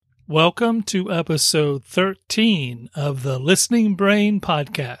Welcome to episode 13 of the Listening Brain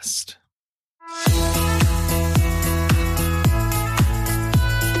podcast.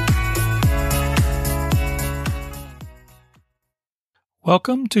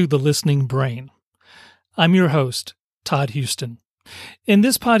 Welcome to the Listening Brain. I'm your host, Todd Houston. In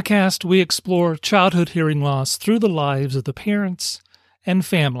this podcast, we explore childhood hearing loss through the lives of the parents and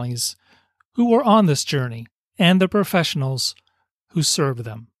families who were on this journey and the professionals who serve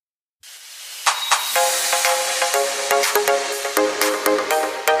them.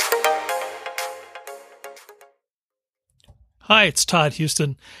 Hi, it's Todd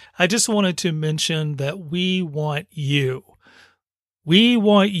Houston. I just wanted to mention that we want you. We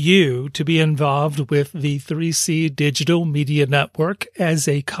want you to be involved with the 3C Digital Media Network as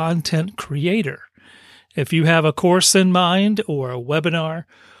a content creator. If you have a course in mind or a webinar,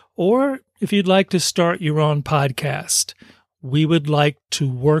 or if you'd like to start your own podcast, we would like to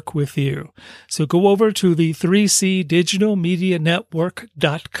work with you. So go over to the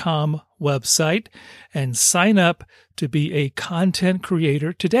 3cdigitalmedianetwork.com website and sign up to be a content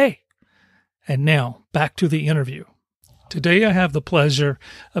creator today. And now, back to the interview. Today I have the pleasure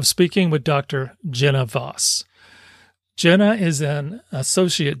of speaking with Dr. Jenna Voss. Jenna is an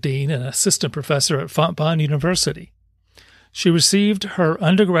associate dean and assistant professor at Fontbonne University. She received her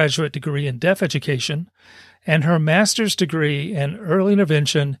undergraduate degree in deaf education and her master's degree in early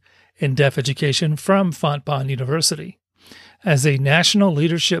intervention in deaf education from Fontbonne University. As a National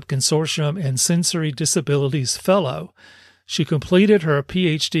Leadership Consortium and Sensory Disabilities Fellow, she completed her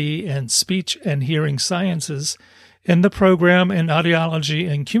PhD in Speech and Hearing Sciences in the program in Audiology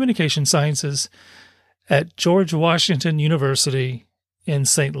and Communication Sciences at George Washington University in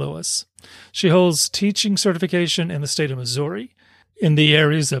St. Louis. She holds teaching certification in the state of Missouri in the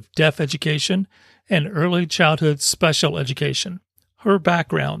areas of deaf education and early childhood special education. Her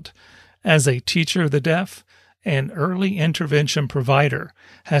background as a teacher of the deaf and early intervention provider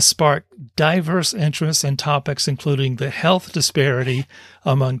has sparked diverse interests in topics including the health disparity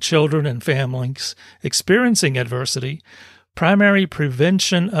among children and families experiencing adversity, primary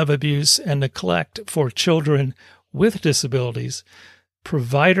prevention of abuse and neglect for children with disabilities,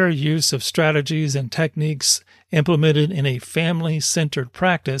 provider use of strategies and techniques implemented in a family-centered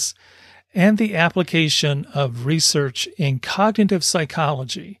practice, and the application of research in cognitive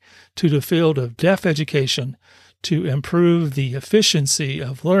psychology to the field of deaf education to improve the efficiency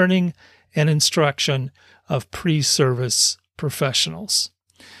of learning and instruction of pre-service professionals.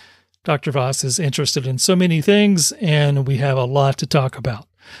 Dr. Voss is interested in so many things, and we have a lot to talk about.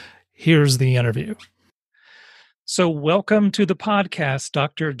 Here's the interview. So welcome to the podcast,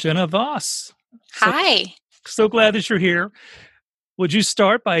 Dr. Jenna Voss. Hi. So glad that you're here. Would you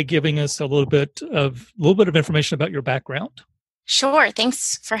start by giving us a little bit of information about your background? Sure.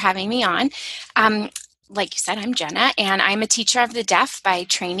 Thanks for having me on. Like you said, I'm Jenna, and I'm a teacher of the deaf by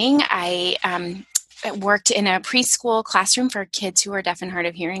training. I worked in a preschool classroom for kids who are deaf and hard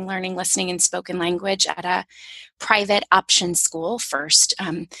of hearing, learning, listening, and spoken language at a private option school first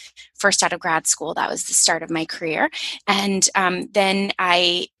out of grad school. That was the start of my career. And then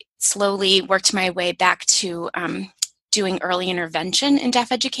I slowly worked my way back to doing early intervention in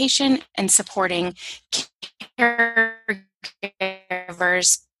deaf education and supporting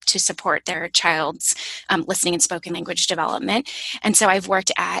caregivers to support their child's listening and spoken language development. And so I've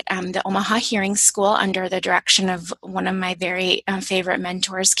worked at the Omaha Hearing School under the direction of one of my very favorite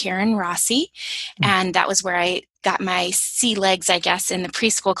mentors, Karen Rossi. And that was where I got my sea legs, I guess, in the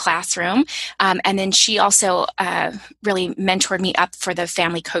preschool classroom. And then she also really mentored me up for the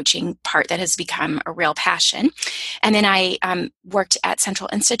family coaching part that has become a real passion. And then I worked at Central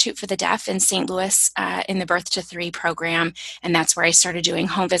Institute for the Deaf in St. Louis in the Birth to 3 program. And that's where I started doing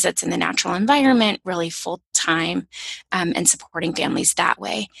home visits in the natural environment, really full-time, and supporting families that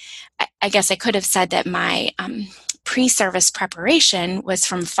way. I guess I could have said that my pre-service preparation was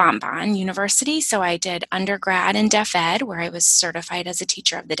from Fontbonne University. So I did undergrad in deaf ed, where I was certified as a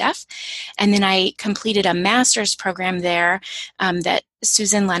teacher of the deaf. And then I completed a master's program there that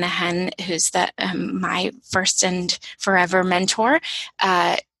Susan Lenehan, who's my first and forever mentor,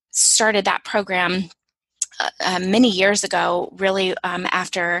 started that program many years ago, really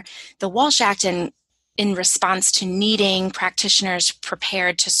after the Walsh Act, and in response to needing practitioners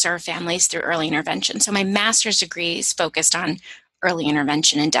prepared to serve families through early intervention. So my master's degree is focused on early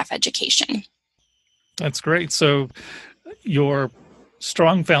intervention in deaf education. That's great. So your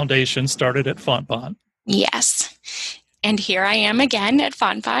strong foundation started at Fontbonne. Yes. And here I am again at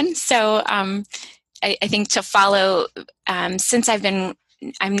Fontbonne. So I think to follow, since I've been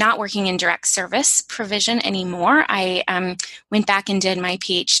I'm not working in direct service provision anymore. I went back and did my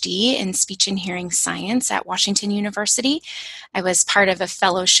PhD in speech and hearing science at Washington University. I was part of a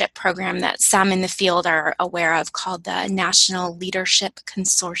fellowship program that some in the field are aware of called the National Leadership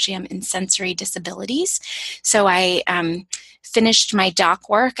Consortium in Sensory Disabilities. So I finished my doc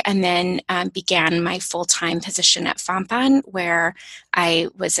work and then began my full-time position at Fontbonne, where I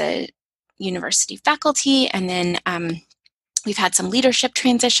was a university faculty, and then we've had some leadership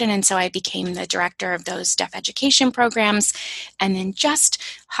transition, and so I became the director of those deaf education programs. And then just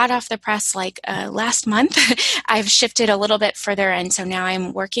hot off the press, like last month, I've shifted a little bit further, and so now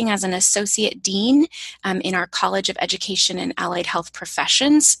I'm working as an associate dean in our College of Education and Allied Health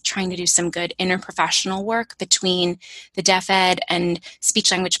Professions, trying to do some good interprofessional work between the deaf ed and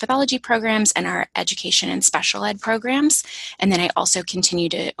speech language pathology programs and our education and special ed programs. And then I also continue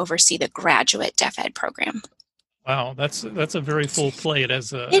to oversee the graduate deaf ed program. Wow, that's a very full plate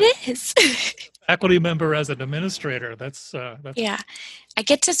as a It is. faculty member, as an administrator. That's yeah. I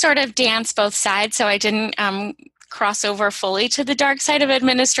get to sort of dance both sides, so I didn't cross over fully to the dark side of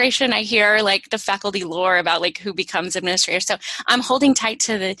administration. I hear like the faculty lore about like who becomes administrator. So I'm holding tight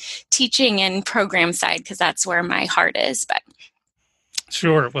to the teaching and program side because that's where my heart is. But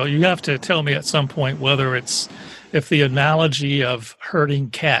sure. Well, you have to tell me at some point whether if the analogy of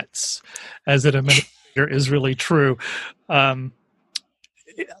herding cats as an administrator is really true.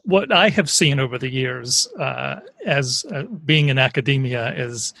 What I have seen over the years as being in academia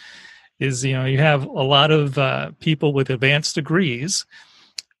is you have a lot of people with advanced degrees,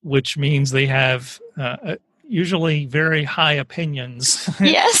 which means they have usually very high opinions.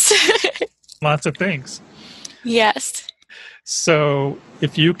 yes. Lots of things. Yes. So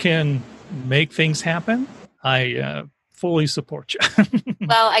if you can make things happen, I fully support you.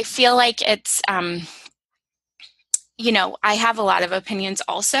 Well, I feel like it's, I have a lot of opinions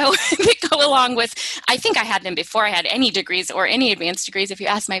also that go along with, I think I had them before I had any degrees or any advanced degrees, if you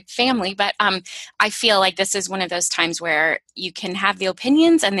ask my family, but I feel like this is one of those times where you can have the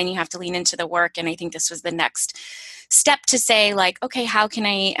opinions and then you have to lean into the work. And I think this was the next step to say, like, okay, how can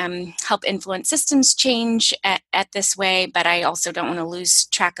I help influence systems change at this way? But I also don't want to lose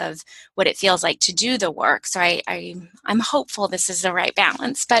track of what it feels like to do the work. So I'm hopeful this is the right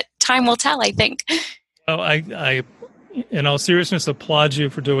balance, but time will tell, I think. Oh, I in all seriousness, applaud you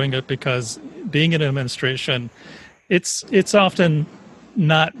for doing it, because being in administration, it's often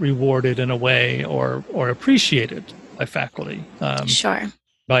not rewarded in a way or appreciated by faculty. Sure.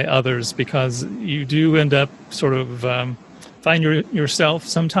 By others, because you do end up sort of find yourself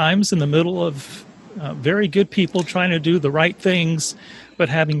sometimes in the middle of very good people trying to do the right things, but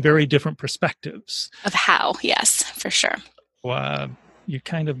having very different perspectives. Of how, yes, for sure. You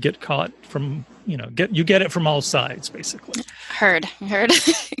kind of get caught from, you get it from all sides, basically. Heard.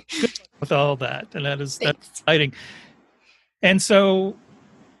 With all that, and that's exciting. And so,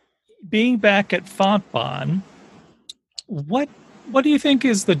 being back at Fontbonne, what do you think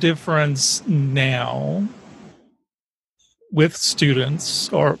is the difference now with students,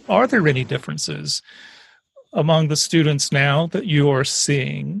 or are there any differences among the students now that you are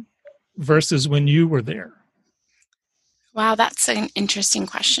seeing versus when you were there? Wow, that's an interesting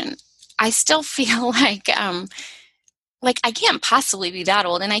question. I still feel like I can't possibly be that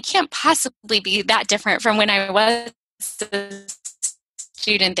old, and I can't possibly be that different from when I was a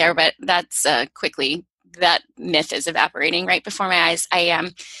student there, but that's quickly, that myth is evaporating right before my eyes.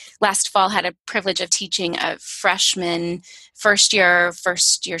 I last fall had a privilege of teaching a freshman first year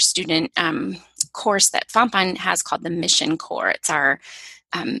student course that Fontbonne has called the Mission Core. It's our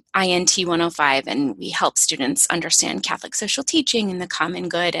INT 105, and we help students understand Catholic social teaching and the common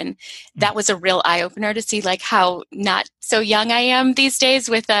good. And that was a real eye-opener to see like how not so young I am these days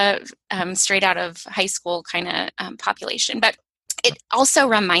with a straight out of high school kind of population. But it also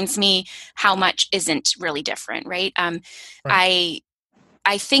reminds me how much isn't really different, right? Right.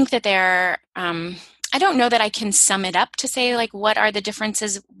 I think that I don't know that I can sum it up to say like what are the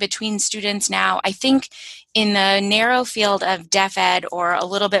differences between students now. I think in the narrow field of deaf ed, or a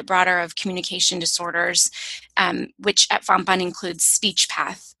little bit broader of communication disorders, which at Fontbonne includes speech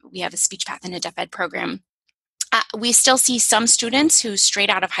path. We have a speech path in a deaf ed program. We still see some students who straight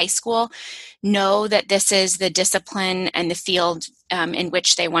out of high school know that this is the discipline and the field in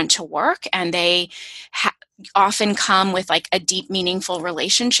which they want to work, and they often come with like a deep, meaningful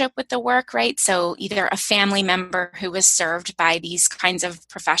relationship with the work, right? So either a family member who was served by these kinds of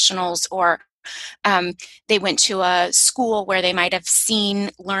professionals, or they went to a school where they might have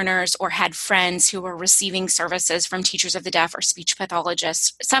seen learners or had friends who were receiving services from teachers of the deaf or speech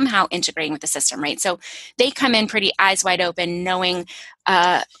pathologists, somehow integrating with the system, right? So they come in pretty eyes wide open, knowing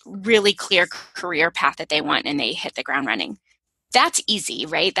a really clear career path that they want, and they hit the ground running. That's easy,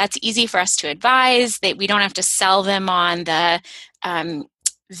 right? That's easy for us to advise. That we don't have to sell them on the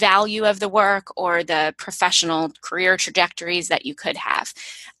value of the work or the professional career trajectories that you could have.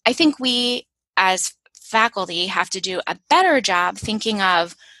 I think we, as faculty, have to do a better job thinking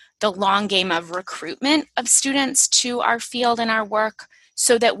of the long game of recruitment of students to our field and our work,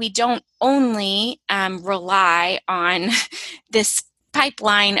 so that we don't only rely on this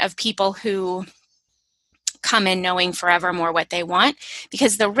pipeline of people who come in knowing forevermore what they want,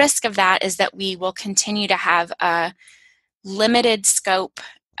 because the risk of that is that we will continue to have a limited scope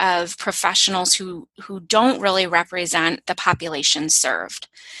of professionals who don't really represent the population served.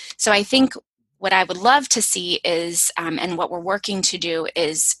 So I think what I would love to see is, and what we're working to do,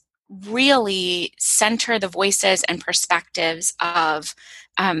 is really center the voices and perspectives of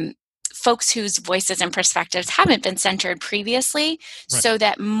folks whose voices and perspectives haven't been centered previously, right, so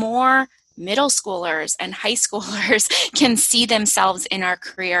that more middle schoolers and high schoolers can see themselves in our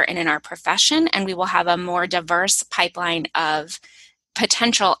career and in our profession, and we will have a more diverse pipeline of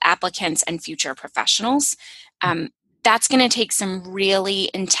potential applicants and future professionals. That's going to take some really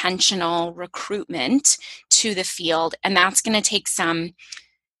intentional recruitment to the field, and that's going to take some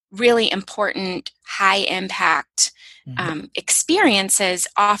really important high impact experiences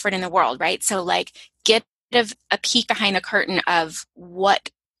offered in the world, right? So like get a peek behind the curtain of what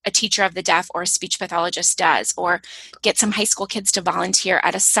a teacher of the deaf or a speech pathologist does, or get some high school kids to volunteer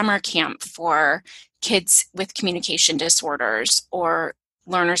at a summer camp for kids with communication disorders or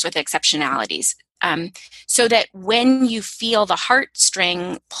learners with exceptionalities. So that when you feel the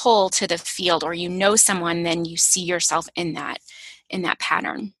heartstring pull to the field, or you know someone, then you see yourself in that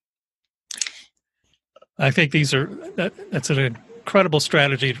pattern. I think that's an incredible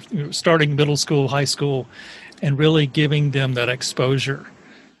strategy, starting middle school, high school, and really giving them that exposure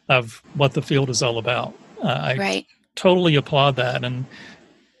of what the field is all about. I totally applaud that. And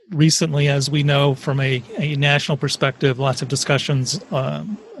recently, as we know from a national perspective, lots of discussions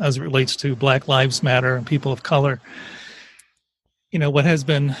as it relates to Black Lives Matter and people of color. You know, what has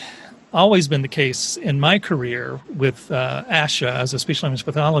always been the case in my career with ASHA as a speech language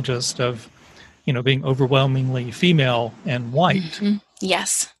pathologist of, you know, being overwhelmingly female and white. Mm-hmm.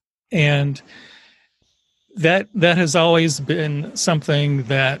 Yes. And that has always been something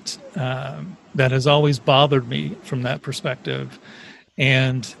that has always bothered me from that perspective.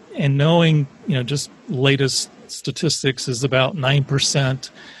 And knowing, you know, just latest statistics is about 9%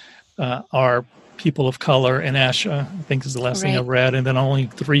 are people of color in ASHA, I think is the last thing I read, and then only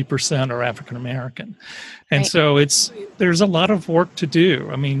 3% are African American. And so there's a lot of work to do.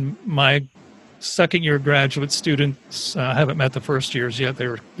 I mean, my second year graduate students haven't met the first years yet.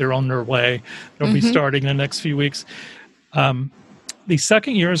 They're on their way. They'll be starting in the next few weeks. The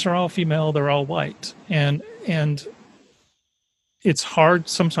second years are all female. They're all white, and it's hard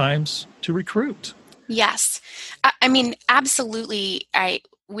sometimes to recruit. Yes, I mean, absolutely.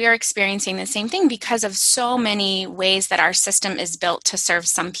 We're experiencing the same thing because of so many ways that our system is built to serve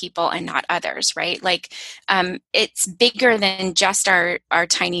some people and not others, right? Like it's bigger than just our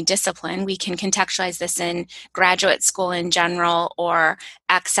tiny discipline. We can contextualize this in graduate school in general, or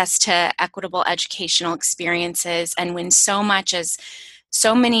access to equitable educational experiences. And when so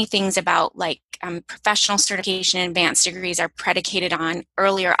many things about like professional certification and advanced degrees are predicated on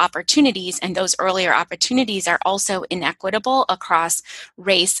earlier opportunities, and those earlier opportunities are also inequitable across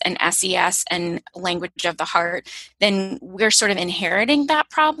race and SES and language of the heart, then we're sort of inheriting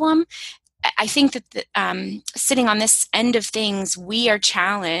that problem. I think that sitting on this end of things, we are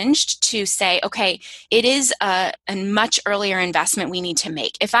challenged to say, okay, it is a much earlier investment we need to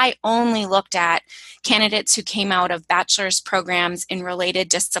make. If I only looked at candidates who came out of bachelor's programs in related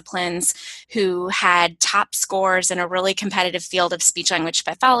disciplines, who had top scores in a really competitive field of speech language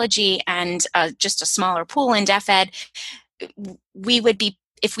pathology and just a smaller pool in deaf ed, we would be,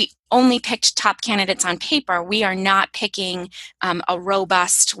 if we only picked top candidates on paper, we are not picking a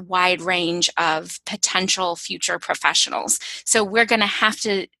robust, wide range of potential future professionals. So we're going to have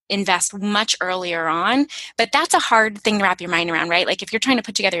to invest much earlier on, but that's a hard thing to wrap your mind around, right? Like if you're trying to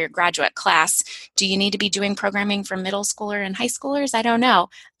put together your graduate class, do you need to be doing programming for middle schooler and high schoolers? I don't know.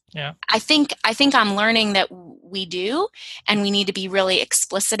 Yeah. I think I'm learning that we do, and we need to be really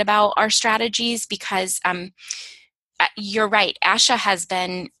explicit about our strategies, because you're right. ASHA has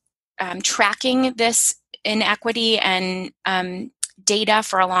been tracking this inequity and data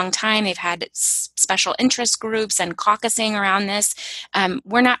for a long time. They've had special interest groups and caucusing around this.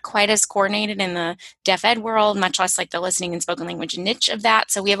 We're not quite as coordinated in the deaf ed world, much less like the listening and spoken language niche of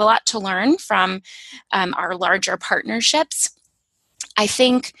that. So we have a lot to learn from our larger partnerships. I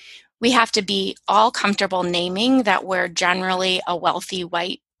think we have to be all comfortable naming that we're generally a wealthy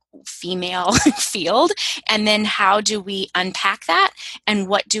white female field, and then how do we unpack that, and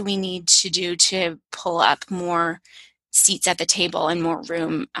what do we need to do to pull up more seats at the table and more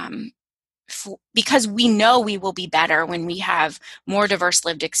room, because we know we will be better when we have more diverse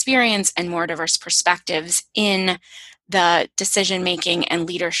lived experience and more diverse perspectives in the decision making and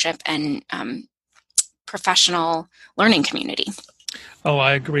leadership and professional learning community. Oh,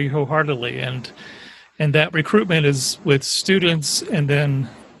 I agree wholeheartedly, and that recruitment is with students, and then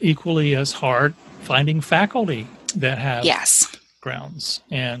equally as hard finding faculty that have grounds,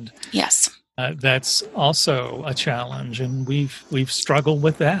 and that's also a challenge, and we've struggled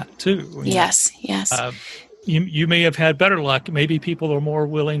with that too. Yes. You may have had better luck. Maybe people are more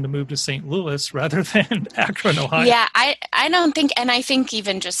willing to move to St. Louis rather than Akron, Ohio. Yeah, I don't think, and I think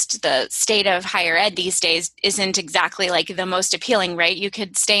even just the state of higher ed these days isn't exactly like the most appealing, right? You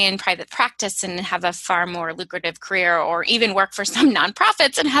could stay in private practice and have a far more lucrative career, or even work for some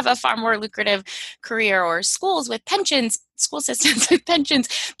nonprofits and have a far more lucrative career, or schools with pensions, school systems with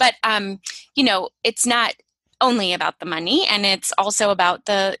pensions. But, it's not only about the money, and it's also about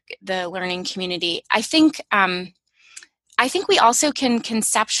the learning community. I think we also can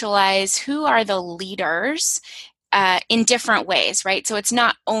conceptualize who are the leaders in different ways, right? So it's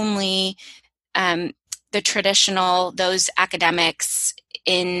not only the traditional, those academics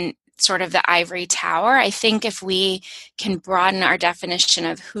in sort of the ivory tower. I think if we can broaden our definition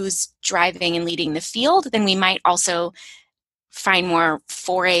of who's driving and leading the field, then we might also find more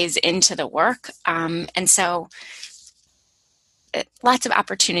forays into the work. And so lots of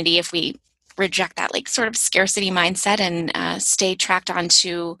opportunity if we reject that like sort of scarcity mindset and stay tracked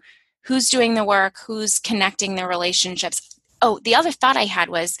onto who's doing the work, who's connecting the relationships. Oh, the other thought I had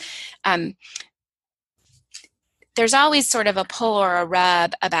was there's always sort of a pull or a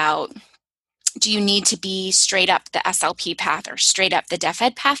rub about, do you need to be straight up the SLP path or straight up the deaf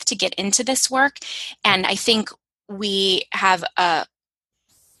ed path to get into this work? And I think we have a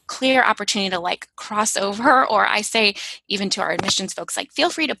clear opportunity to like cross over, or I say even to our admissions folks, like feel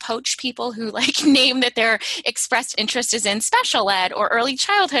free to poach people who like name that their expressed interest is in special ed or early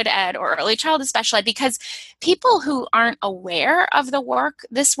childhood ed or early childhood special ed, because people who aren't aware of the work,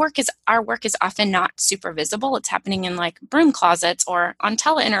 our work is often not super visible. It's happening in like broom closets or on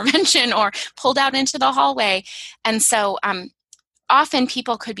tele-intervention or pulled out into the hallway. And so often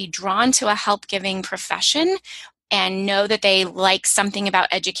people could be drawn to a help-giving profession and know that they like something about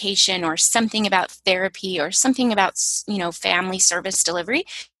education or something about therapy or something about, family service delivery.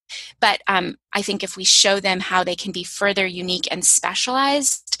 But I think if we show them how they can be further unique and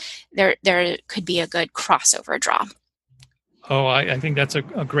specialized, there could be a good crossover draw. Oh, I think that's a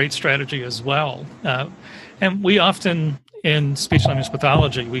great strategy as well. And we often, in speech language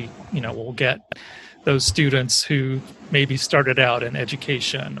pathology, we'll get those students who maybe started out in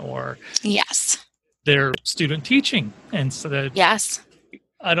education or they're student teaching, and so that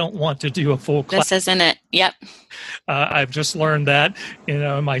I don't want to do a full class. This isn't it. Yep. I've just learned that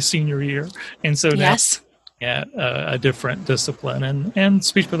in my senior year, and so now a different discipline, and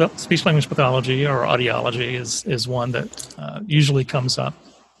speech language pathology or audiology is one that usually comes up.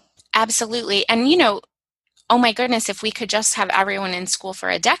 Absolutely, and oh my goodness, if we could just have everyone in school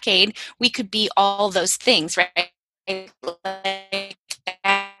for a decade, we could be all those things, right?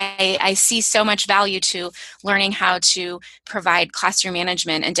 I see so much value to learning how to provide classroom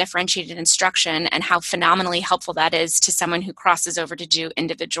management and differentiated instruction, and how phenomenally helpful that is to someone who crosses over to do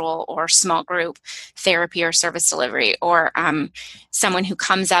individual or small group therapy or service delivery, or someone who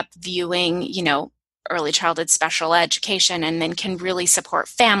comes up viewing, early childhood special education and then can really support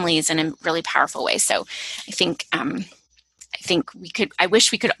families in a really powerful way. So I think I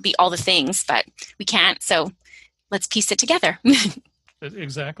wish we could be all the things, but we can't. So let's piece it together.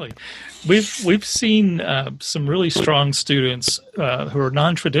 Exactly. We've seen some really strong students who are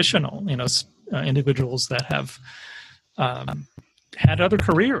non-traditional, individuals that have had other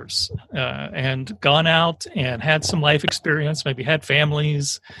careers and gone out and had some life experience, maybe had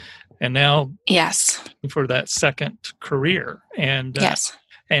families, and now for that second career. And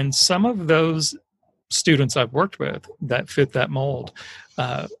and some of those students I've worked with that fit that mold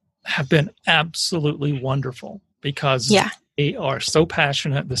have been absolutely wonderful, because they are so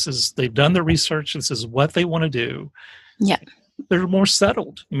passionate. They've done the research. This is what they want to do. Yeah. they're more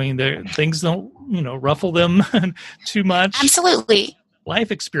settled. I mean, things don't, ruffle them too much. Absolutely.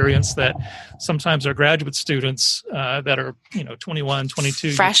 Life experience that sometimes our graduate students that are, 21,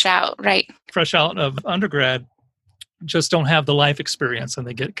 22. Fresh out, right. Fresh out of undergrad just don't have the life experience, and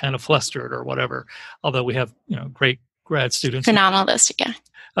they get kind of flustered or whatever. Although we have, great grad students. Phenomenal this, yeah.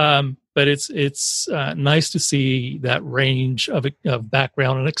 But it's nice to see that range of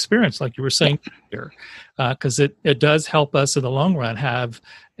background and experience, like you were saying here, because it does help us in the long run have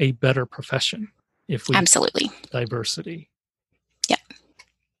a better profession if we absolutely diversity. Yeah.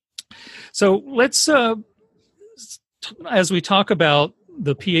 So let's, as we talk about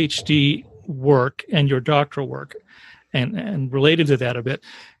the PhD work and your doctoral work, and related to that a bit,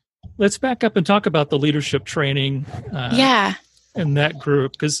 let's back up and talk about the leadership training. In that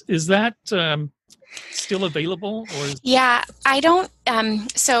group, because is that still available? Yeah, I don't.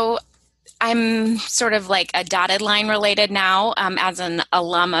 So I'm sort of like a dotted line related now as an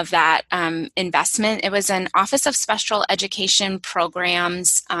alum of that investment. It was an Office of Special Education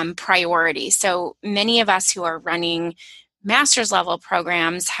Programs priority. So many of us who are running master's level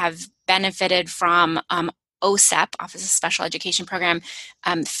programs have benefited from OSEP, Office of Special Education Program,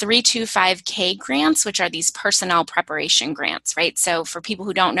 325K grants, which are these personnel preparation grants, right? So for people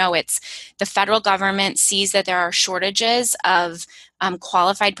who don't know, it's the federal government sees that there are shortages of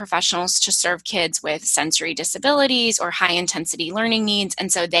qualified professionals to serve kids with sensory disabilities or high intensity learning needs.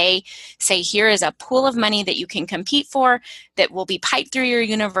 And so they say, here is a pool of money that you can compete for that will be piped through your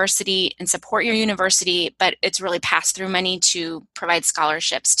university and support your university, but it's really pass-through money to provide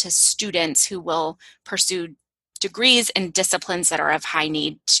scholarships to students who will pursue degrees in disciplines that are of high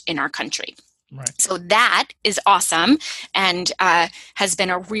need in our country. Right. So that is awesome and has been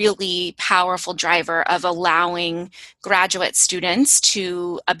a really powerful driver of allowing graduate students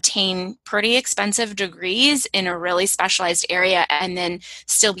to obtain pretty expensive degrees in a really specialized area and then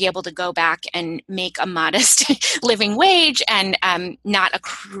still be able to go back and make a modest living wage and not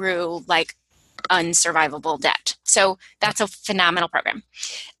accrue like unsurvivable debt. So that's a phenomenal program.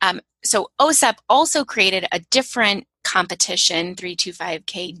 So OSEP also created a different competition,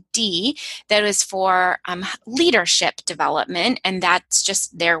 325KD, that was for leadership development, and that's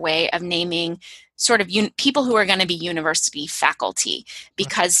just their way of naming sort of people who are going to be university faculty.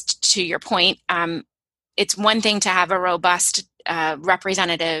 Because to your point, it's one thing to have a robust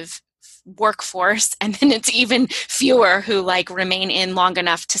representative workforce, and then it's even fewer who remain in long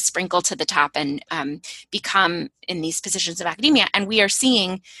enough to sprinkle to the top and become in these positions of academia. And we are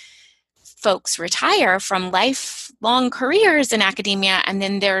seeing folks retire from lifelong careers in academia, and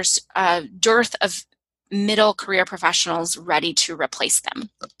then there's a dearth of middle career professionals ready to replace them.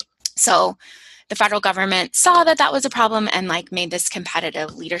 So the federal government saw that that was a problem and made this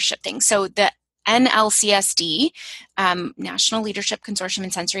competitive leadership thing. So the NLCSD, National Leadership Consortium in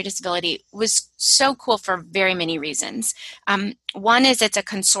Sensory Disability, was so cool for very many reasons. One is it's a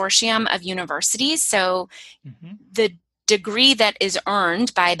consortium of universities, so the degree that is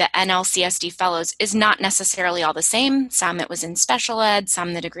earned by the NLCSD fellows is not necessarily all the same. Some it was in special ed,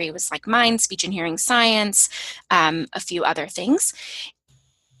 some the degree was like mine, speech and hearing science, a few other things.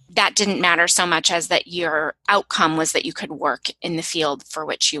 That didn't matter so much as that your outcome was that you could work in the field for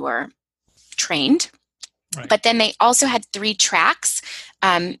which you were trained. Right. But then they also had 3 tracks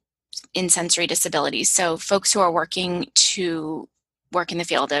in sensory disabilities. So folks who are working to work in the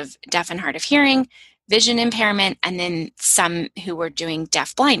field of deaf and hard of hearing, vision impairment, and then some who were doing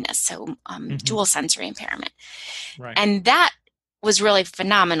deaf blindness, so dual sensory impairment. Right. And that was really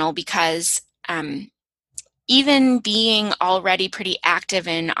phenomenal because even being already pretty active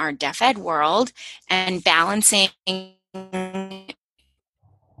in our deaf ed world and balancing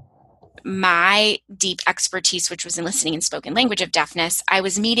my deep expertise, which was in listening and spoken language of deafness, I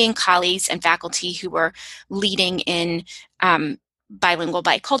was meeting colleagues and faculty who were leading in bilingual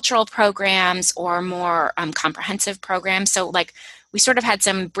bicultural programs or more comprehensive programs. So we sort of had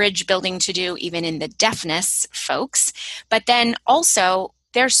some bridge building to do even in the deafness folks. But then also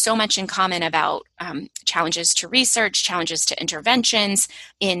there's so much in common about challenges to research, challenges to interventions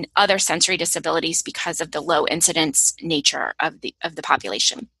in other sensory disabilities because of the low incidence nature of the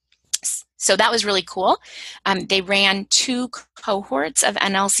population. So that was really cool. They ran 2 cohorts of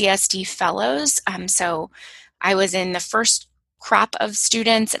NLCSD fellows. So I was in the first crop of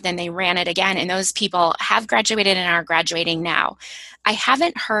students, then they ran it again, and those people have graduated and are graduating now. I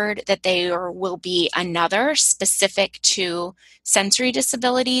haven't heard that there will be another specific to sensory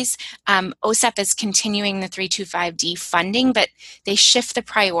disabilities. OSEP is continuing the 325D funding, but they shift the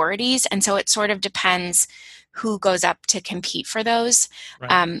priorities, and so it sort of depends who goes up to compete for those.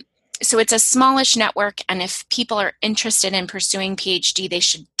 Right. So it's a smallish network, and if people are interested in pursuing PhD, they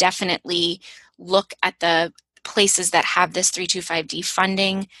should definitely look at the places that have this 325D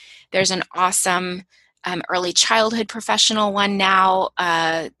funding. There's an awesome early childhood professional one now.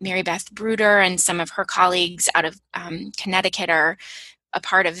 Mary Beth Bruder and some of her colleagues out of Connecticut are a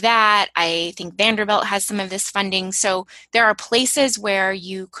part of that. I think Vanderbilt has some of this funding. So there are places where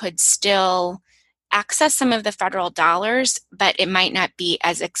you could still access some of the federal dollars, but it might not be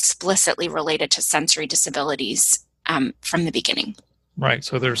as explicitly related to sensory disabilities from the beginning. Right.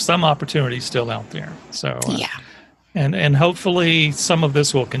 So there's some opportunity still out there. So yeah. And hopefully some of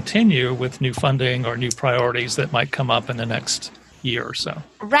this will continue with new funding or new priorities that might come up in the next year or so.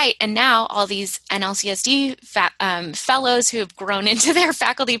 Right. And now all these NLCSD fellows who have grown into their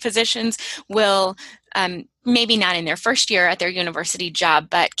faculty positions will maybe not in their first year at their university job,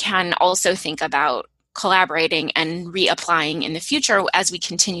 but can also think about collaborating and reapplying in the future as we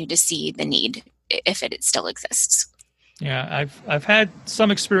continue to see the need, if it still exists. Yeah, I've had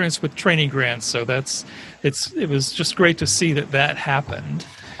some experience with training grants, so it was just great to see that happened.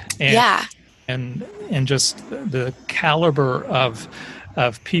 And, yeah. And just the caliber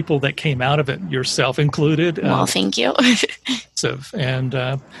of people that came out of it, yourself included. Well, thank you.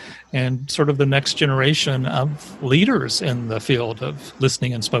 And sort of the next generation of leaders in the field of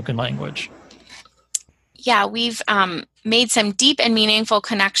listening and spoken language. Yeah, we've made some deep and meaningful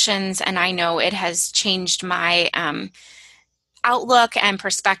connections, and I know it has changed my outlook and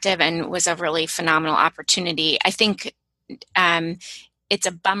perspective and was a really phenomenal opportunity. I think it's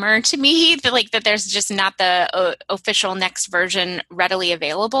a bummer to me that there's just not the official next version readily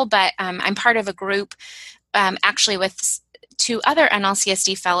available, but I'm part of a group actually with two other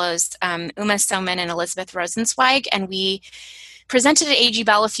NLCSD fellows, Uma Soman and Elizabeth Rosenzweig, and we presented at AG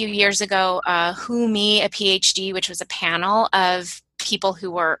Bell a few years ago, Who Me, a PhD, which was a panel of people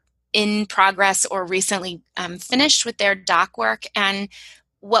who were in progress or recently finished with their doc work. And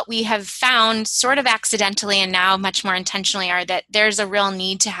what we have found sort of accidentally and now much more intentionally are that there's a real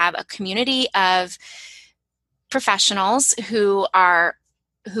need to have a community of professionals who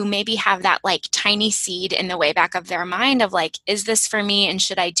maybe have that tiny seed in the way back of their mind of is this for me and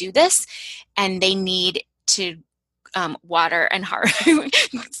should I do this? And they need to water and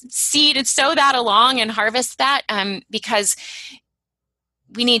seed and sow that along and harvest that because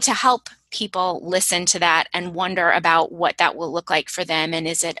we need to help people listen to that and wonder about what that will look like for them. And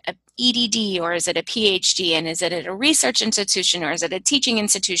is it a EDD or is it a PhD? And is it at a research institution or is it a teaching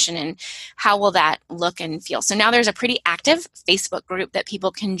institution? And how will that look and feel? So now there's a pretty active Facebook group that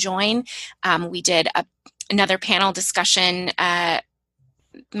people can join. We did another panel discussion.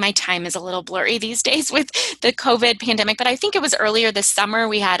 My time is a little blurry these days with the COVID pandemic, but I think it was earlier this summer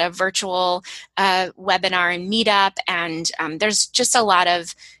we had a virtual webinar and meetup, and there's just a lot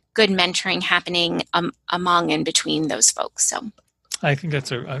of good mentoring happening among and between those folks. So I think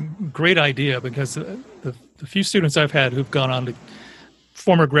that's a great idea because the few students I've had who've gone on to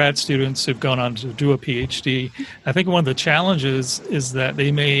former grad students who've gone on to do a PhD, I think one of the challenges is that they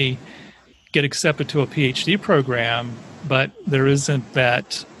may get accepted to a PhD program, but there isn't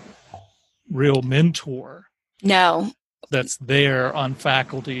that real mentor. No. That's there on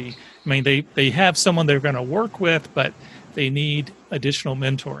faculty. I mean, they have someone they're going to work with, but they need additional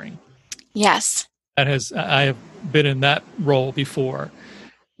mentoring. Yes. I have been in that role before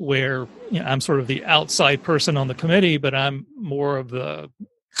where I'm sort of the outside person on the committee, but I'm more of the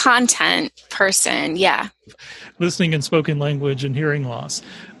content person. Yeah. Listening and spoken language and hearing loss.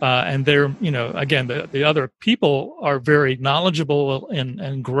 And they're, again, the other people are very knowledgeable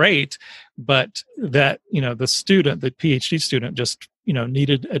and great, but that, the PhD student just,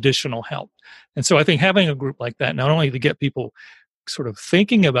 needed additional help. And so I think having a group like that, not only to get people sort of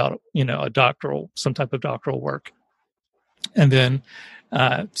thinking about, some type of doctoral work, and then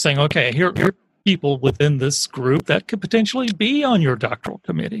saying, okay, here are people within this group that could potentially be on your doctoral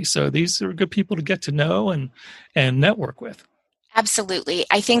committee. So these are good people to get to know and network with. Absolutely.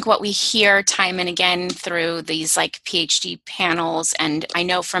 I think what we hear time and again through these PhD panels, and I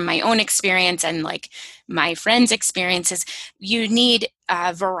know from my own experience and my friends' experiences, you need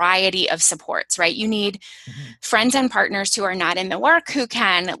a variety of supports, right? You need friends and partners who are not in the work, who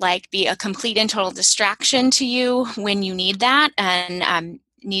can be a complete and total distraction to you when you need that, and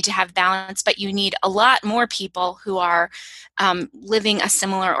need to have balance, but you need a lot more people who are living a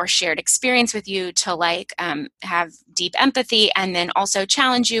similar or shared experience with you to have deep empathy and then also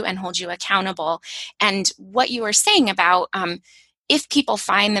challenge you and hold you accountable. And what you were saying about if people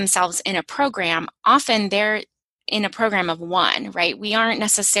find themselves in a program, often they're in a program of one, right? We aren't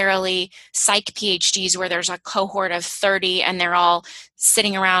necessarily psych PhDs where there's a cohort of 30 and they're all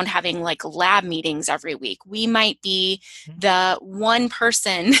sitting around having like lab meetings every week. We might be the one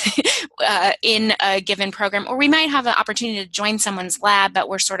person in a given program, or we might have an opportunity to join someone's lab, but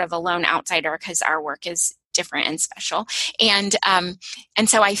we're sort of a lone outsider because our work is different and special. And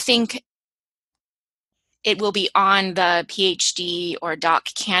so I think it will be on the PhD or doc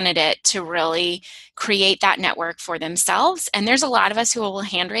candidate to really create that network for themselves. And there's a lot of us who will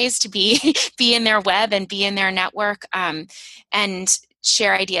hand raise to be in their web and be in their network and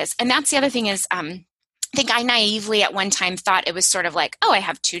share ideas. And that's the other thing is, I think I naively at one time thought it was sort of like, oh, I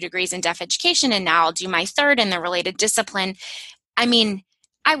have 2 degrees in deaf education and now I'll do my 3rd in the related discipline. I mean,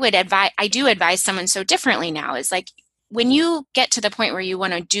 I do advise someone so differently now, is like, when you get to the point where you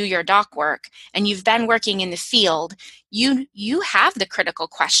want to do your doc work and you've been working in the field, you have the critical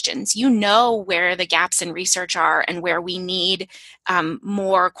questions. You know where the gaps in research are and where we need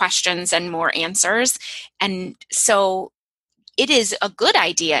more questions and more answers. And so it is a good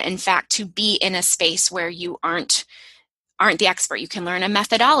idea, in fact, to be in a space where you aren't the expert. You can learn a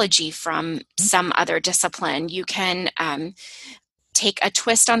methodology from some other discipline. You can take a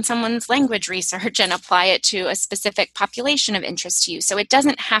twist on someone's language research and apply it to a specific population of interest to you. So it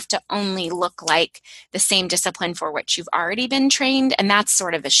doesn't have to only look like the same discipline for which you've already been trained, and that's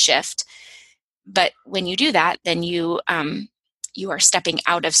sort of a shift. But when you do that, then you are stepping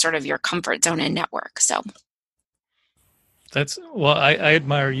out of sort of your comfort zone and network. So I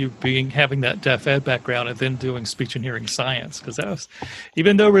admire you having that deaf ed background and then doing speech and hearing science, because that was,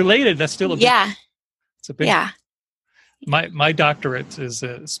 even though related, that's still it's a big. My doctorate is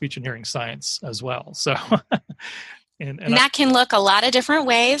speech and hearing science as well. So, and that can look a lot of different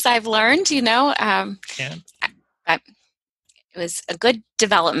ways. I've learned, but it was a good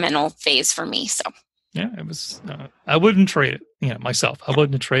developmental phase for me. So yeah, it was. I wouldn't trade it. Myself, I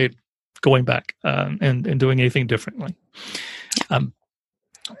wouldn't trade going back and doing anything differently. Yeah.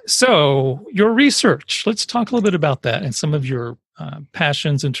 So your research. Let's talk a little bit about that and some of your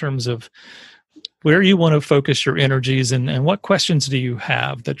passions in terms of where you want to focus your energies and what questions do you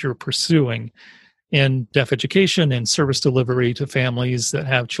have that you're pursuing in deaf education and service delivery to families that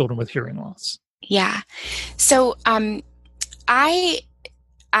have children with hearing loss? Yeah. So I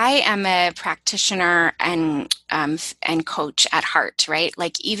am a practitioner and coach at heart, right?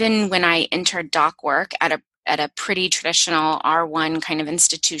 Like even when I entered doc work at a pretty traditional R1 kind of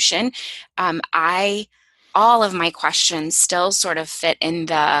institution, all of my questions still sort of fit in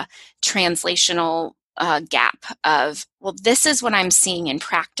the translational gap of, well, this is what I'm seeing in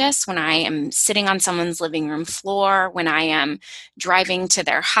practice when I am sitting on someone's living room floor, when I am driving to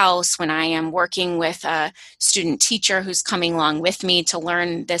their house, when I am working with a student teacher who's coming along with me to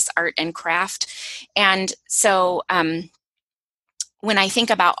learn this art and craft. And so when I think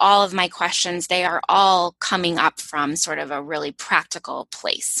about all of my questions, they are all coming up from sort of a really practical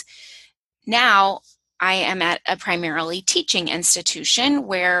place. Now, I am at a primarily teaching institution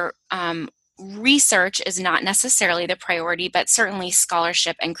where research is not necessarily the priority, but certainly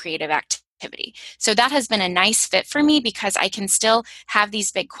scholarship and creative activity. So that has been a nice fit for me because I can still have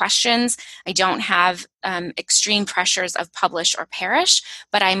these big questions. I don't have extreme pressures of publish or perish,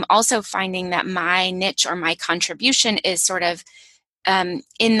 but I'm also finding that my niche or my contribution is sort of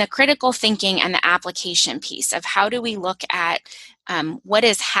in the critical thinking and the application piece of how do we look at what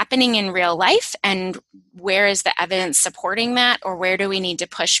is happening in real life and where is the evidence supporting that, or where do we need to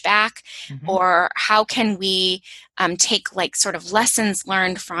push back, or how can we take like sort of lessons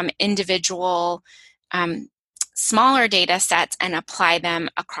learned from individual smaller data sets and apply them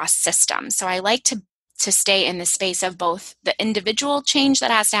across systems. So I like to stay in the space of both the individual change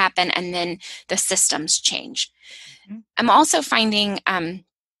that has to happen and then the systems change. I'm also finding,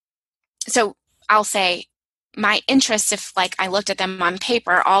 so I'll say my interests, if like I looked at them on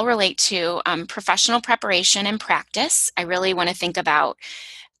paper, all relate to professional preparation and practice. I really want to think about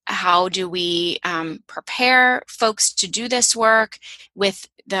how do we prepare folks to do this work with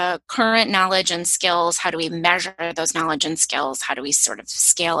the current knowledge and skills? How do we measure those knowledge and skills? How do we sort of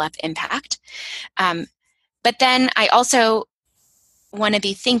scale up impact? But then I also want to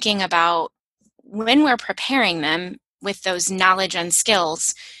be thinking about when we're preparing them with those knowledge and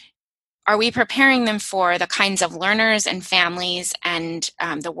skills, are we preparing them for the kinds of learners and families and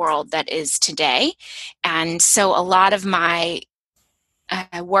the world that is today? And so a lot of my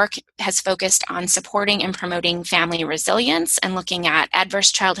work has focused on supporting and promoting family resilience and looking at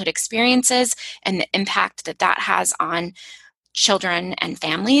adverse childhood experiences and the impact that that has on children and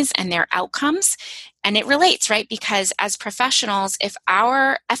families and their outcomes. And it relates, right? Because as professionals, if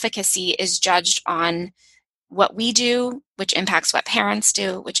our efficacy is judged on what we do, which impacts what parents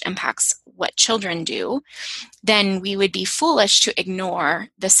do, which impacts what children do, then we would be foolish to ignore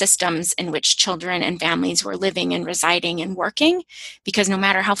the systems in which children and families were living and residing and working, because no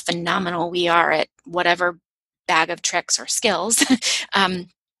matter how phenomenal we are at whatever bag of tricks or skills,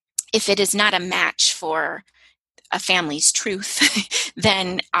 if it is not a match for a family's truth,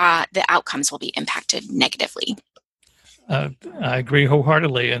 then the outcomes will be impacted negatively. I agree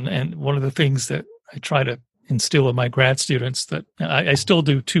wholeheartedly. And one of the things that I try to instill in my grad students, that I still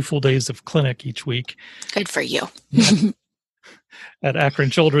do 2 full days of clinic each week. Good for you. At Akron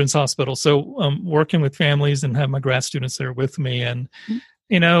Children's Hospital. So working with families and have my grad students there with me. And,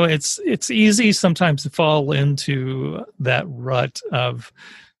 it's easy sometimes to fall into that rut of,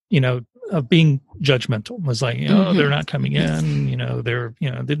 of being judgmental. It's like, they're not coming in, they're,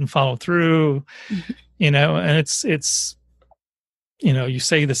 didn't follow through, and it's, you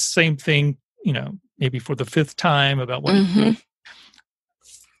say the same thing, maybe for the 5th time about what you do.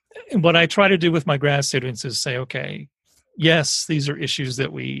 And what I try to do with my grad students is say, okay, yes, these are issues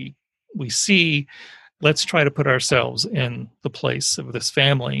that we see. Let's try to put ourselves in the place of this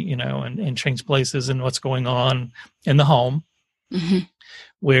family, and change places and what's going on in the home,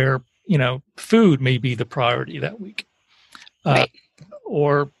 where, food may be the priority that week. Right.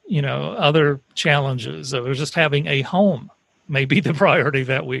 Or, other challenges of just having a home may be the priority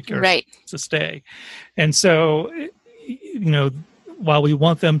that week, or to stay. And so, while we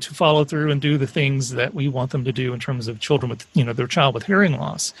want them to follow through and do the things that we want them to do in terms of children with, their child with hearing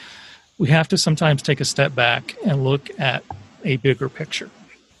loss, we have to sometimes take a step back and look at a bigger picture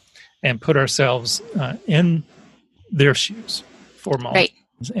and put ourselves in their shoes for moments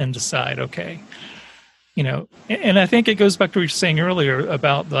and decide, okay, and I think it goes back to what you were saying earlier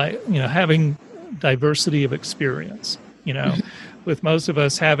about, having diversity of experience, with most of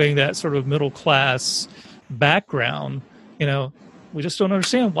us having that sort of middle class background, we just don't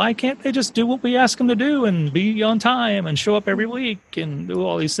understand, why can't they just do what we ask them to do and be on time and show up every week and do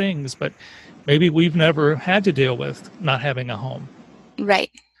all these things? But maybe we've never had to deal with not having a home. Right.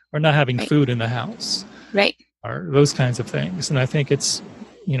 Or not having food in the house. Right. Or those kinds of things. And I think it's,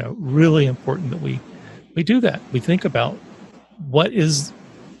 really important that we do that. We think about what is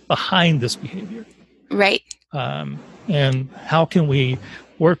behind this behavior. Right. And how can we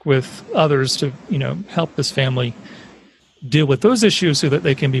work with others to, help this family deal with those issues so that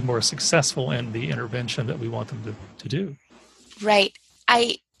they can be more successful in the intervention that we want them to do. Right.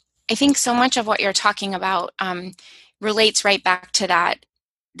 I think so much of what you're talking about relates right back to that,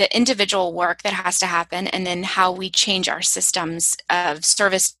 the individual work that has to happen, and then how we change our systems of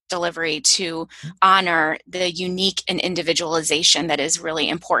service delivery to honor the unique and individualization that is really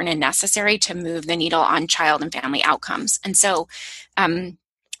important and necessary to move the needle on child and family outcomes. And so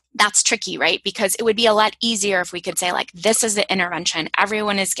that's tricky, right? Because it would be a lot easier if we could say, like, this is the intervention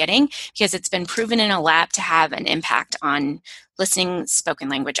everyone is getting because it's been proven in a lab to have an impact on listening, spoken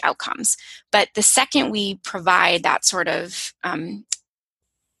language outcomes. But the second we provide that sort of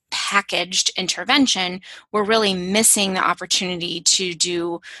packaged intervention, we're really missing the opportunity to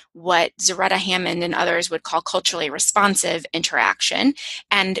do what Zaretta Hammond and others would call culturally responsive interaction,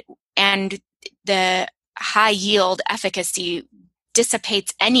 and the high yield efficacy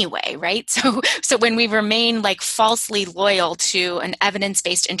dissipates anyway, right? So when we remain like falsely loyal to an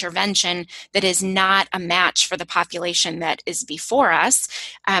evidence-based intervention that is not a match for the population that is before us,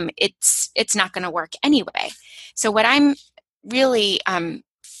 it's not going to work anyway. So what I'm really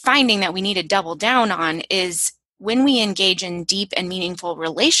finding that we need to double down on is when we engage in deep and meaningful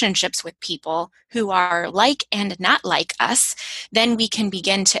relationships with people who are like and not like us, then we can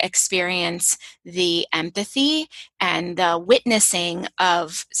begin to experience the empathy and the witnessing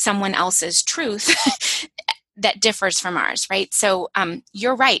of someone else's truth that differs from ours, right? So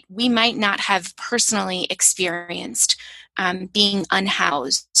you're right. We might not have personally experienced being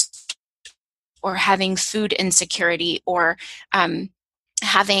unhoused or having food insecurity or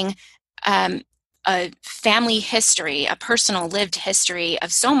having a family history, a personal lived history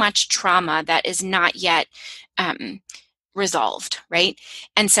of so much trauma that is not yet resolved, right?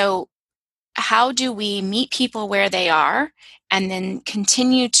 And so how do we meet people where they are and then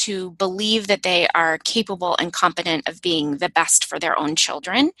continue to believe that they are capable and competent of being the best for their own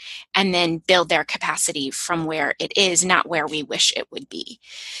children, and then build their capacity from where it is, not where we wish it would be?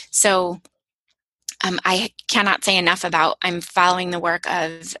 So I cannot say enough about, I'm following the work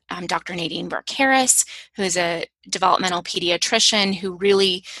of Dr. Nadine Burke-Harris, who is a developmental pediatrician who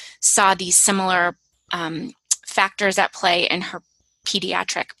really saw these similar factors at play in her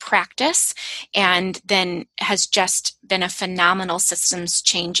pediatric practice, and then has just been a phenomenal systems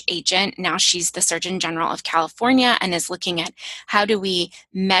change agent. Now she's the Surgeon General of California and is looking at how do we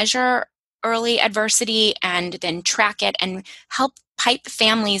measure early adversity and then track it and help pipe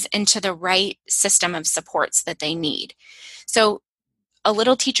families into the right system of supports that they need. So a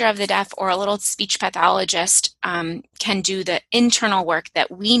little teacher of the deaf or a little speech pathologist can do the internal work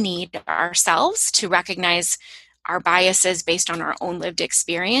that we need ourselves to recognize our biases based on our own lived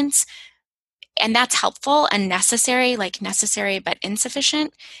experience. And that's helpful and necessary, like necessary but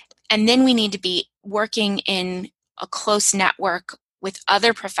insufficient. And then we need to be working in a close network with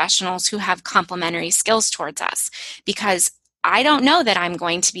other professionals who have complementary skills towards us, because I don't know that I'm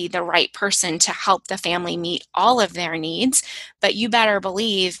going to be the right person to help the family meet all of their needs, but you better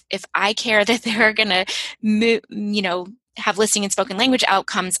believe if I care that they're going to, have listening and spoken language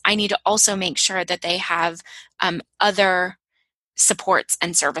outcomes, I need to also make sure that they have other supports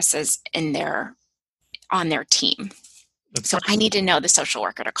and services on their team. So I need to know the social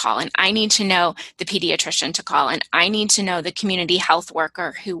worker to call, and I need to know the pediatrician to call, and I need to know the community health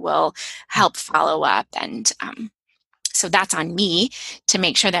worker who will help follow up. And so that's on me to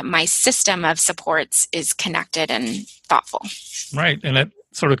make sure that my system of supports is connected and thoughtful. Right. And it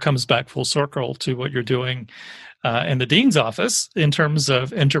sort of comes back full circle to what you're doing in the dean's office in terms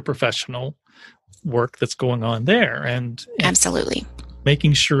of interprofessional work that's going on there. And absolutely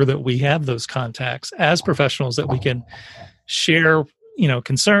making sure that we have those contacts as professionals, that we can share,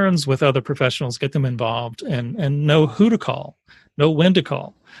 concerns with other professionals, get them involved, and know who to call, know when to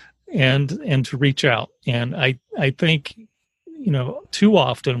call, and to reach out. And I think, too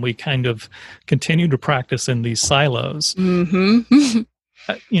often we kind of continue to practice in these silos,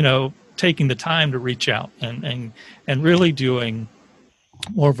 taking the time to reach out and really doing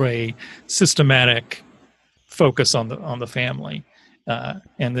more of a systematic focus on the family.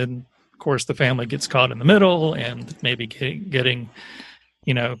 And then, of course, the family gets caught in the middle and maybe getting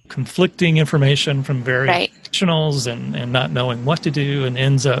conflicting information from various professionals and not knowing what to do, and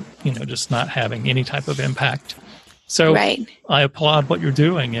ends up, just not having any type of impact. So I applaud what you're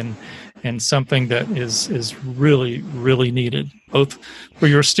doing, and something that is really, really needed, both for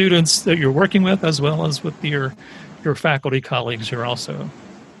your students that you're working with as well as with your faculty colleagues you're also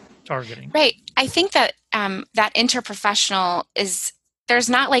targeting. Right. I think that that interprofessional there's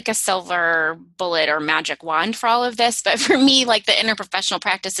not like a silver bullet or magic wand for all of this, but for me, like the interprofessional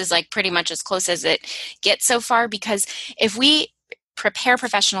practice is like pretty much as close as it gets so far, because if we prepare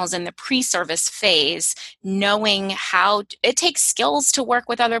professionals in the pre-service phase, knowing how it takes skills to work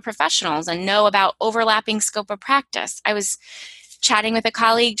with other professionals and know about overlapping scope of practice. I was chatting with a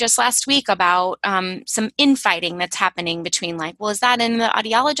colleague just last week about some infighting that's happening between is that in the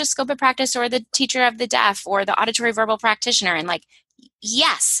audiologist scope of practice or the teacher of the deaf or the auditory verbal practitioner? And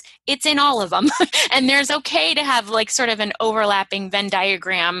yes, it's in all of them. And there's okay to have sort of an overlapping Venn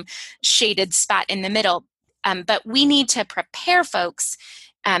diagram shaded spot in the middle. But we need to prepare folks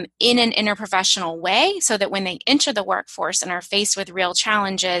in an interprofessional way so that when they enter the workforce and are faced with real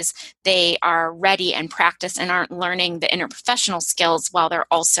challenges, they are ready and practice and aren't learning the interprofessional skills while they're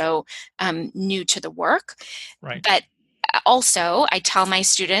also new to the work. Right. But also, I tell my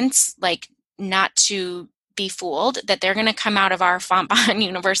students not to be fooled that they're going to come out of our Fontbonne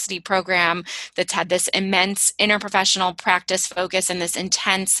University program that's had this immense interprofessional practice focus and this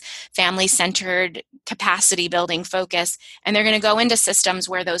intense family-centered capacity building focus, and they're going to go into systems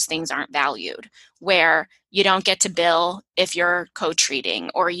where those things aren't valued, where you don't get to bill if you're co-treating,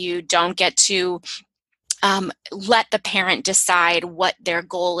 or you don't get to let the parent decide what their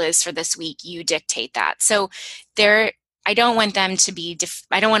goal is for this week. You dictate that. So I don't want them to be,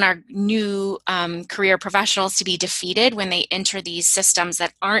 I don't want our new career professionals to be defeated when they enter these systems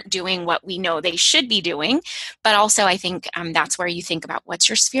that aren't doing what we know they should be doing. But also I think that's where you think about what's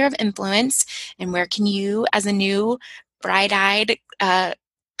your sphere of influence and where can you, as a new bright-eyed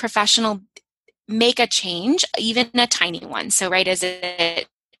professional, make a change, even a tiny one. So, is it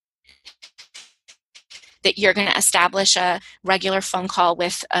that you're going to establish a regular phone call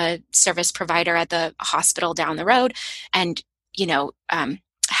with a service provider at the hospital down the road? And,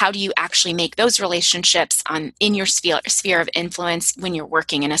 how do you actually make those relationships in your sphere of influence when you're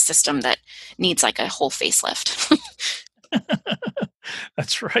working in a system that needs a whole facelift?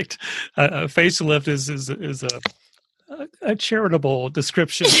 That's right. A facelift is a charitable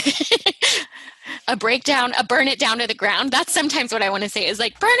description. A breakdown, a burn it down to the ground. That's sometimes what I want to say is burn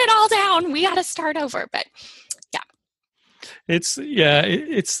it all down. We got to start over. But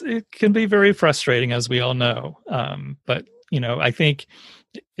it can be very frustrating, as we all know. But I think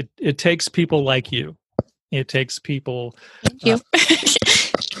it takes people like you It takes people Thank you.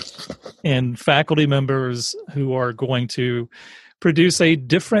 and faculty members who are going to produce a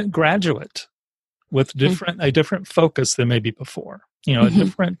different graduate with a different focus than maybe before. A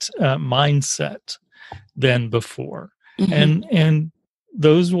different mindset than before, and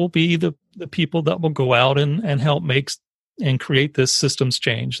those will be the people that will go out and help make and create this systems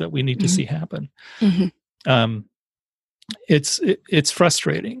change that we need to see happen. It's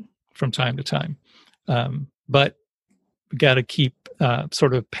frustrating from time to time, but we got to keep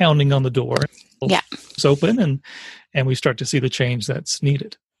sort of pounding on the door. It's open, and we start to see the change that's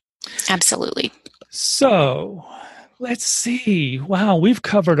needed. Absolutely. So let's see. Wow, we've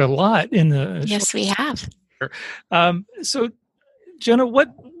covered a lot in the yes, we have. So, Jenna,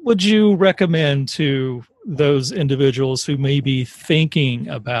 what would you recommend to those individuals who may be thinking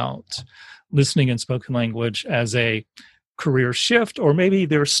about listening and spoken language as a career shift, or maybe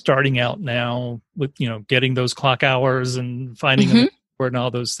they're starting out now with, getting those clock hours and finding a mentor and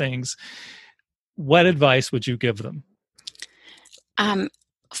all those things? What advice would you give them?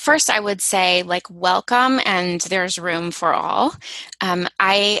 First, I would say, welcome, and there's room for all.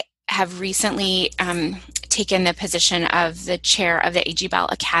 I have recently taken the position of the chair of the A.G. Bell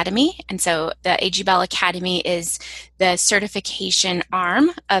Academy. And so the A.G. Bell Academy is the certification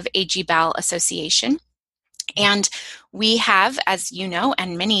arm of A.G. Bell Association. And we have, as you know,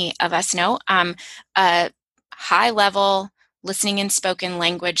 and many of us know, a high-level listening and spoken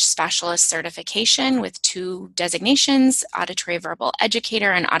language specialist certification with 2 designations, auditory verbal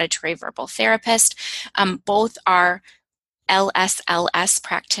educator and auditory verbal therapist. Both are LSLS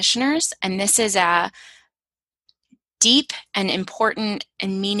practitioners, and this is a deep and important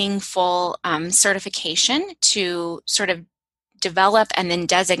and meaningful certification to sort of develop and then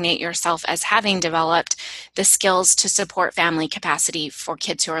designate yourself as having developed the skills to support family capacity for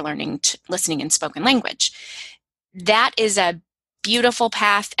kids who are learning listening and spoken language. That is a beautiful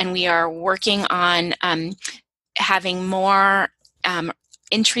path, and we are working on having more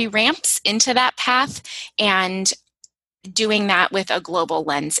entry ramps into that path and doing that with a global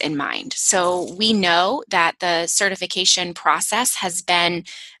lens in mind. So we know that the certification process has been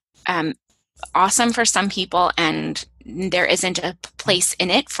awesome for some people, and there isn't a place in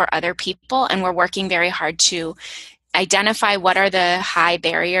it for other people, and we're working very hard to identify what are the high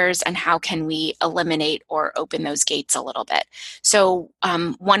barriers and how can we eliminate or open those gates a little bit. So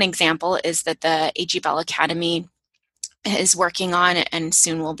one example is that the A.G. Bell Academy is working on, and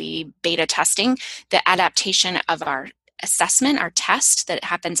soon will be beta testing, the adaptation of our assessment, our test that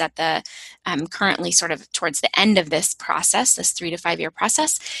happens at the currently sort of towards the end of this process, this 3 to 5 year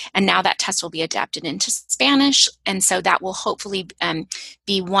process. And now that test will be adapted into Spanish. And so that will hopefully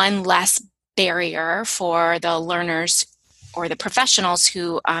be one less barrier for the learners or the professionals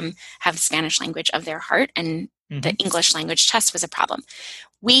who have Spanish language of their heart, and the English language test was a problem.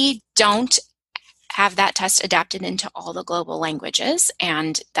 We don't have that test adapted into all the global languages,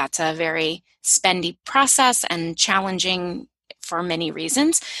 and that's a very spendy process and challenging for many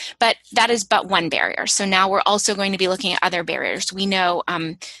reasons, but that is but one barrier. So now we're also going to be looking at other barriers. We know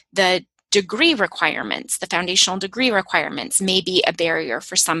the degree requirements, the foundational degree requirements may be a barrier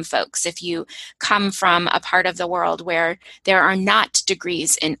for some folks. If you come from a part of the world where there are not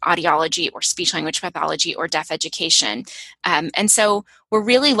degrees in audiology or speech language pathology or deaf education. And so we're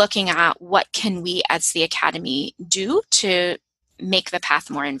really looking at what can we as the Academy do to make the path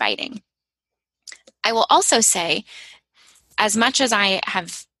more inviting. I will also say, as much as I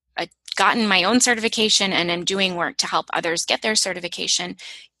have gotten my own certification and am doing work to help others get their certification,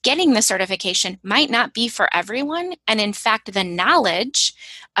 getting the certification might not be for everyone. And in fact, the knowledge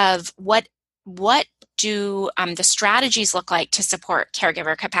of what do the strategies look like to support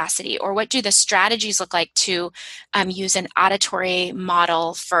caregiver capacity, or what do the strategies look like to use an auditory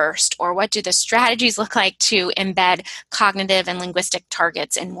model first, or what do the strategies look like to embed cognitive and linguistic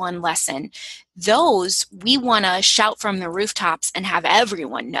targets in one lesson. Those we want to shout from the rooftops and have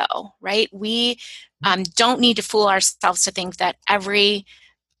everyone know, right? We don't need to fool ourselves to think that every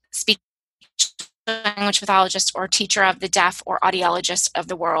speech language pathologist or teacher of the deaf or audiologist of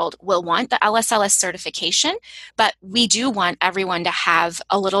the world will want the LSLS certification, but we do want everyone to have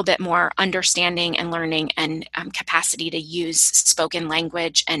a little bit more understanding and learning and capacity to use spoken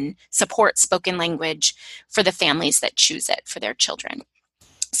language and support spoken language for the families that choose it for their children.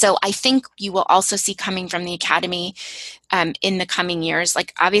 So I think you will also see coming from the Academy in the coming years,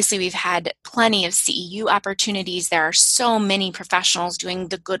 like obviously we've had plenty of CEU opportunities. There are so many professionals doing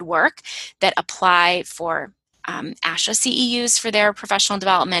the good work that apply for ASHA CEUs for their professional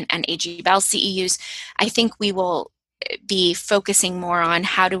development and A.G. Bell CEUs. I think we will be focusing more on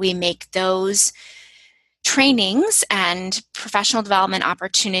how do we make those trainings and professional development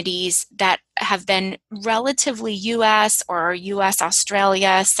opportunities that have been relatively US or US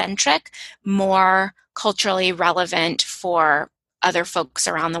Australia centric, more culturally relevant for other folks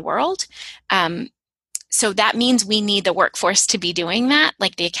around the world. So that means we need the workforce to be doing that.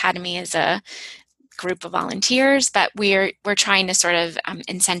 Like the Academy is a group of volunteers, but we're trying to sort of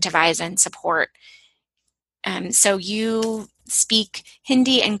incentivize and support. So you speak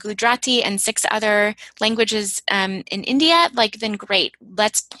Hindi and Gujarati and 6 other languages in India, then great.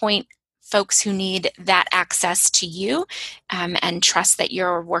 Let's point folks who need that access to you and trust that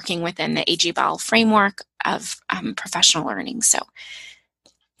you're working within the AGBAL framework of professional learning. So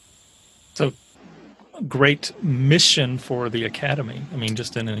great mission for the Academy. I mean,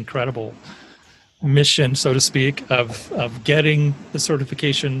 just an incredible mission, so to speak, of getting the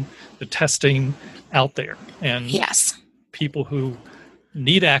certification, the testing out there. And yes, people who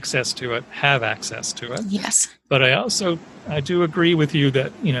need access to it have access to it. Yes. But I do agree with you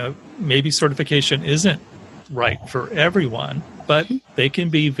that, maybe certification isn't right for everyone, but they can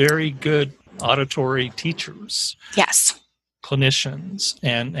be very good auditory teachers. Yes. Clinicians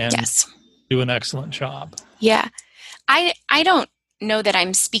and yes. do an excellent job. Yeah. I don't know that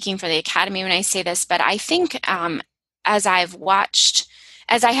I'm speaking for the Academy when I say this, but I think as I have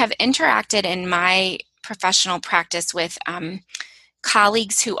interacted in my professional practice with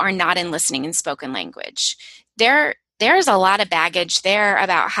colleagues who are not in listening and spoken language, there's a lot of baggage there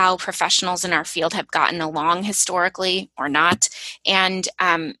about how professionals in our field have gotten along historically or not. And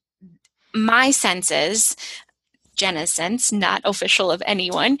my sense is, Jenna's sense, not official of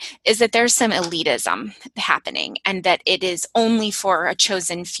anyone, is that there's some elitism happening and that it is only for a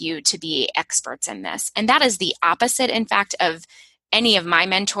chosen few to be experts in this. And that is the opposite, in fact, of any of my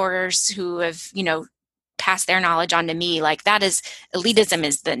mentors who have, passed their knowledge on to me. Like that is, elitism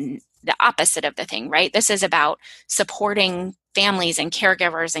is the opposite of the thing, right? This is about supporting families and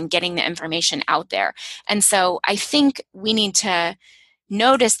caregivers and getting the information out there. And so I think we need to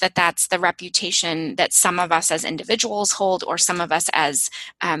notice that that's the reputation that some of us as individuals hold, or some of us as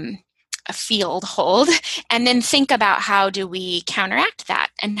a field hold, and then think about how do we counteract that,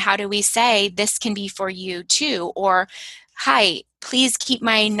 and how do we say this can be for you too, or hi, please keep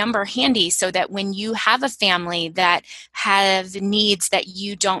my number handy so that when you have a family that have needs that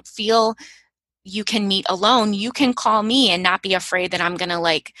you don't feel you can meet alone, you can call me and not be afraid that I'm going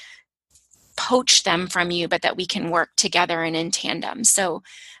to poach them from you, but that we can work together and in tandem. So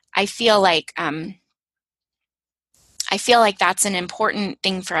I feel like that's an important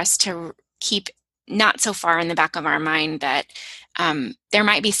thing for us to keep not so far in the back of our mind, that there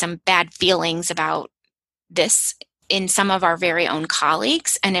might be some bad feelings about this in some of our very own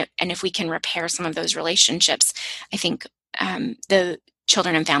colleagues. And if we can repair some of those relationships, I think the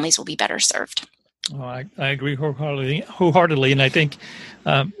children and families will be better served. Oh, I agree wholeheartedly. And I think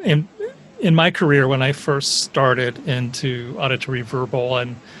in my career, when I first started into auditory verbal,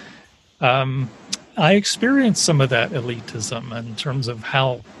 and I experienced some of that elitism in terms of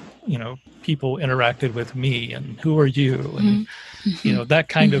how, people interacted with me and who are you, and that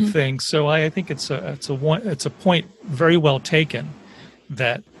kind of thing. So I think it's a point very well taken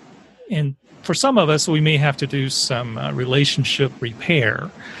that for some of us, we may have to do some relationship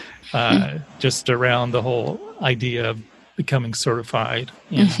repair just around the whole idea of becoming certified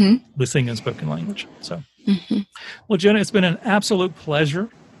in listening and spoken language. So, well, Jenna, it's been an absolute pleasure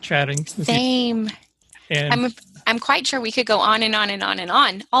chatting with you. Same. And I'm quite sure we could go on and on and on and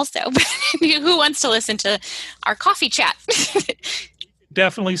on also, but who wants to listen to our coffee chat?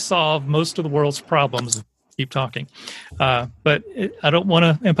 Definitely solve most of the world's problems. Keep talking. But I don't want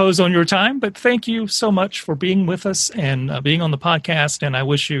to impose on your time, but thank you so much for being with us and being on the podcast. And I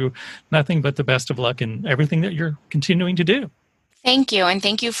wish you nothing but the best of luck in everything that you're continuing to do. Thank you. And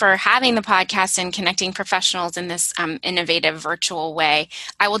thank you for having the podcast and connecting professionals in this innovative virtual way.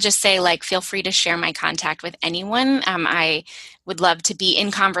 I will just say, feel free to share my contact with anyone. I would love to be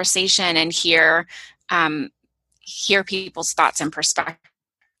in conversation and hear people's thoughts and perspectives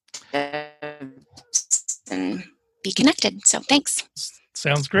and be connected. So thanks.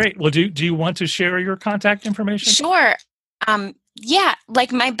 Sounds great. Well, do you want to share your contact information? Sure. Yeah,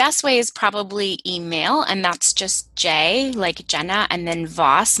 my best way is probably email, and that's just J, like Jenna, and then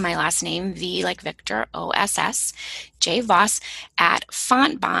Voss, my last name, V like Victor, OSS, J Voss at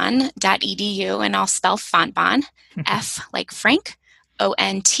fontbonne.edu, and I'll spell Fontbonne, F like Frank,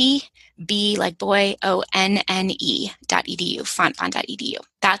 ONT, B like boy, ONNE.edu, fontbonne.edu.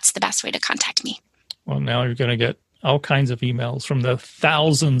 That's the best way to contact me. Well, now you're going to get all kinds of emails from the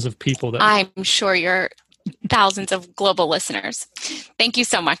thousands of people that I'm sure you're thousands of global listeners. Thank you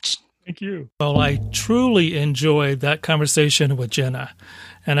so much. Thank you. Well, I truly enjoyed that conversation with Jenna,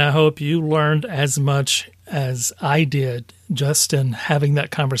 and I hope you learned as much as I did just in having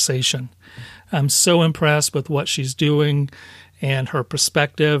that conversation. I'm so impressed with what she's doing and her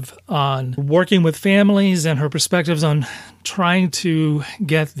perspective on working with families and her perspectives on trying to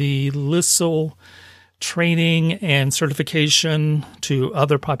get the LSL training and certification to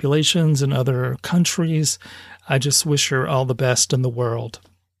other populations in other countries. I just wish her all the best in the world.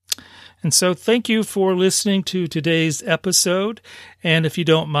 And so thank you for listening to today's episode. And if you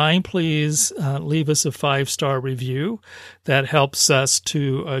don't mind, please leave us a 5-star review. That helps us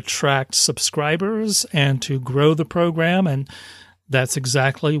to attract subscribers and to grow the program. And that's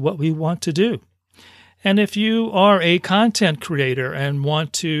exactly what we want to do. And if you are a content creator and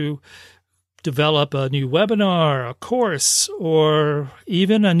want to develop a new webinar, a course, or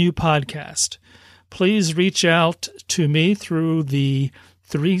even a new podcast, please reach out to me through the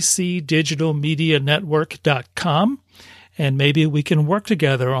 3cdigitalmedianetwork.com, and maybe we can work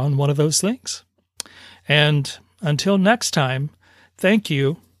together on one of those things. And until next time, thank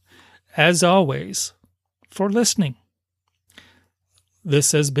you, as always, for listening.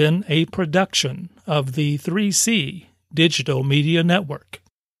 This has been a production of the 3C Digital Media Network.